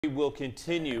Will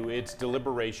continue its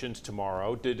deliberations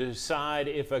tomorrow to decide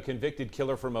if a convicted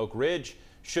killer from Oak Ridge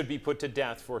should be put to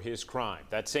death for his crime.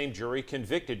 That same jury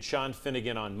convicted Sean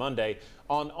Finnegan on Monday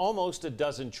on almost a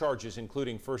dozen charges,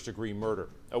 including first-degree murder.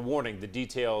 A warning: the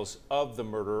details of the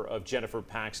murder of Jennifer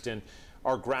Paxton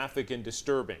are graphic and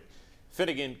disturbing.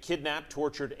 Finnegan kidnapped,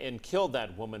 tortured, and killed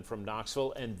that woman from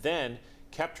Knoxville and then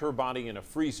kept her body in a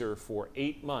freezer for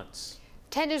 8 months.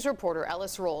 10 News reporter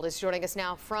Ellis Rold is joining us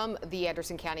now from the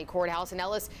Anderson County Courthouse. And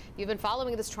Ellis, you've been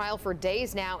following this trial for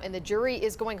days now, and the jury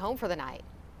is going home for the night.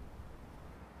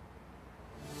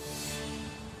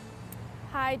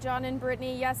 Hi, John and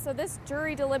Brittany. Yes, so this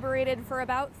jury deliberated for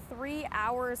about 3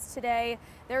 hours today.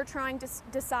 They're trying to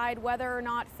decide whether or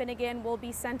not Finnegan will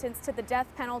be sentenced to the death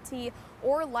penalty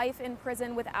or life in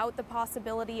prison without the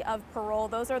possibility of parole.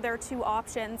 Those are their two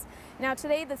options. Now,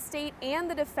 today, the state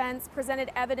and the defense presented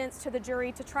evidence to the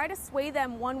jury to try to sway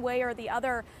them one way or the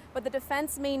other, but the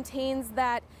defense maintains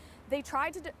that they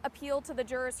tried to appeal to the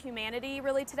jurors' humanity,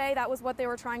 really, today. That was what they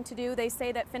were trying to do. They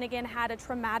say that Finnegan had a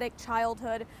traumatic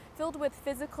childhood filled with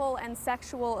physical and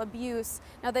sexual abuse.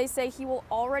 Now, they say he will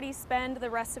already spend the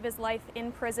rest of his life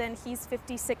in prison. He's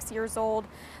 56 years old.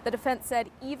 The defense said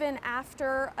even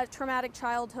after a traumatic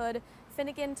childhood,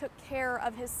 Finnegan took care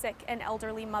of his sick and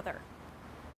elderly mother.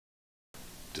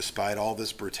 Despite all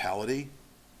this brutality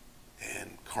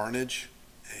and carnage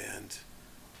and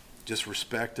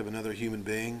disrespect of another human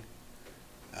being,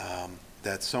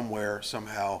 that somewhere,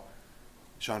 somehow,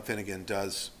 Sean Finnegan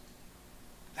does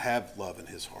have love in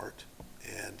his heart,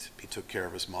 and he took care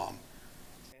of his mom.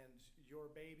 And your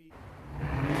baby.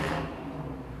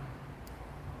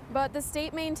 But the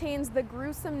state maintains the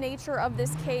gruesome nature of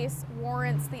this case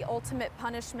warrants the ultimate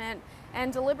punishment,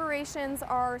 and deliberations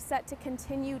are set to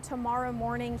continue tomorrow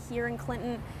morning here in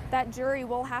Clinton. That jury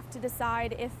will have to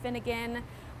decide if Finnegan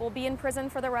will be in prison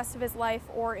for the rest of his life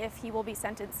or if he will be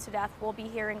sentenced to death. We'll be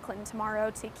here in Clinton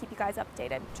tomorrow to keep you guys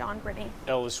updated. John, Brittany.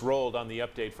 Ellis Rold on the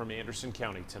update from Anderson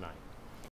County tonight.